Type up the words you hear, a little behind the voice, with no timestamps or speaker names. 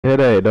Hit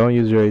A, don't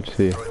use your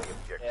HC.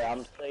 Yeah,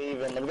 I'm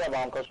saving. Let me get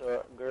bomb close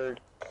to Gerd.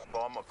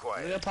 Bomb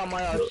acquired. I'm gonna pop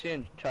my RC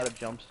and try to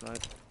jump snipe.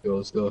 Yo,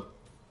 let's go.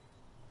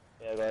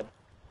 Yeah, go ahead.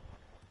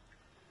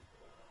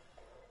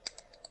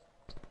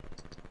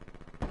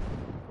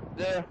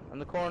 There, on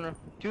the corner.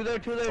 Two there,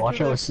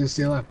 Watch out, it's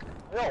stealing.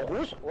 Yo,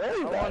 where are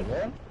you guys,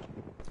 man?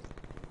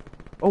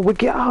 Oh, we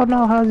get out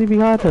now. How's he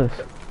behind us?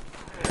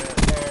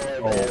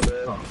 Oh,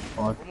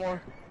 fuck. One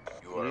more.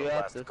 You are a Yeah,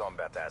 last this-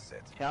 combat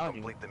asset.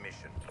 Challenging. Complete the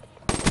mission.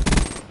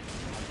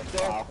 Let's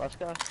go. Let's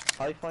go.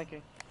 How you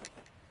flanking?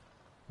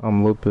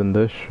 I'm looping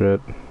this shit.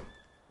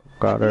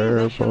 Got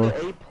her, He's on boy.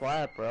 their A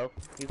plat, bro.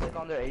 He's like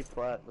on their A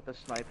plat with a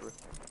sniper.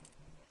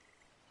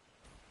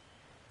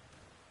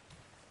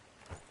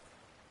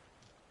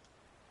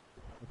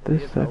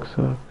 This sucks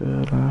so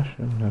good. I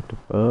shouldn't have to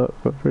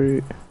fuck for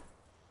free.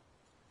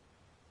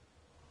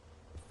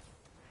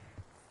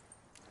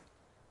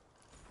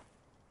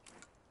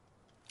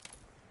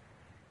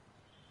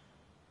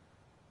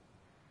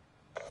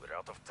 We're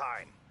out of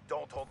time.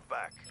 Don't hold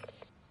back.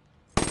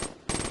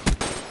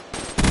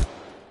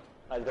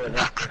 I'm going.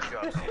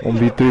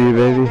 1v3,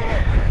 baby.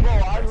 Bro,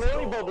 I'm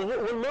literally,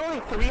 we're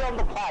literally 3 on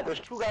the plat. There's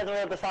 2 guys on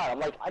the other side. I'm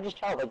like, I just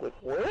challenged, like,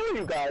 where are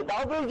you guys?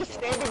 I was literally just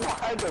standing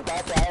behind them,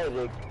 not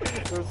challenging.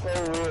 It was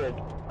so weird.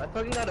 I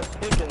thought you had a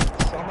pick and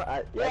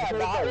someone.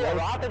 Yeah,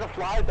 Rocket to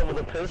fly them with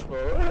a pistol.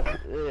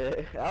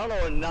 Yeah, I don't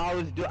know what now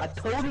is doing. I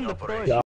told him to push.